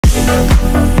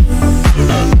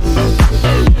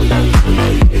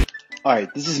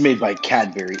Alright, this is made by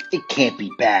Cadbury. It can't be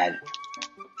bad.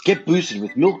 Get boosted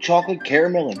with milk chocolate,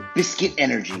 caramel, and biscuit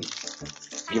energy.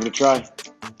 Give it a try.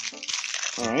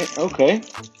 Alright, okay.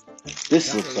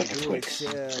 This looks like a Twix.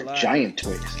 A giant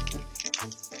Twix.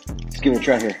 Let's give it a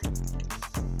try here.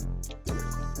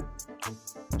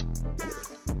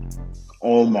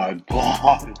 Oh my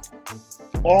god.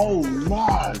 Oh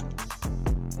my.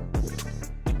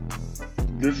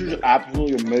 This is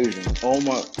absolutely amazing. Oh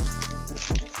my.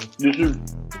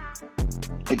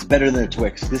 It's better than a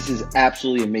Twix. This is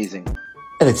absolutely amazing.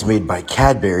 And it's made by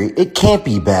Cadbury. It can't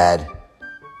be bad.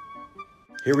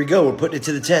 Here we go. We're putting it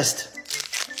to the test.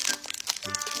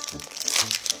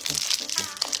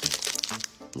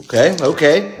 Okay,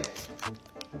 okay.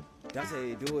 That's how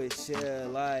you do it, shit,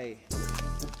 like.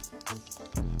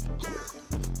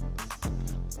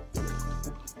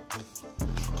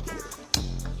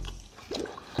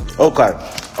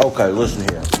 Okay, listen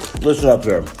here. Listen up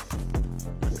here.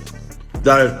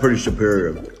 That is pretty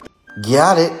superior.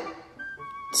 Got it.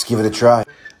 Let's give it a try.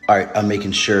 All right, I'm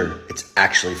making sure it's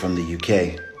actually from the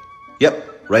UK.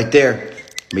 Yep, right there.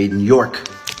 Made in York.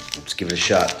 Let's give it a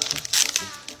shot.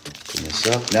 Clean this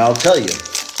up. Now, I'll tell you,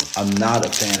 I'm not a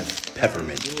fan of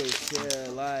peppermint.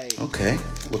 Okay,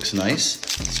 looks nice.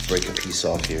 Let's break a piece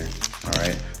off here. All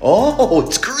right. Oh,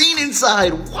 it's green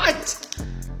inside. What?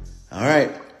 All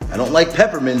right. I don't like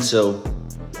peppermint, so...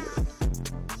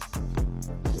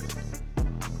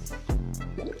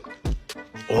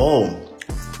 Oh,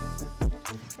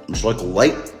 it's like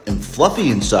light and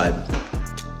fluffy inside.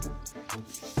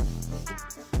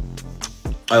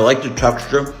 I like the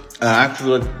texture, and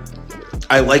actually,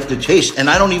 I like the taste, and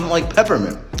I don't even like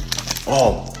peppermint.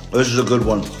 Oh, this is a good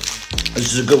one.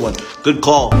 This is a good one. Good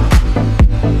call.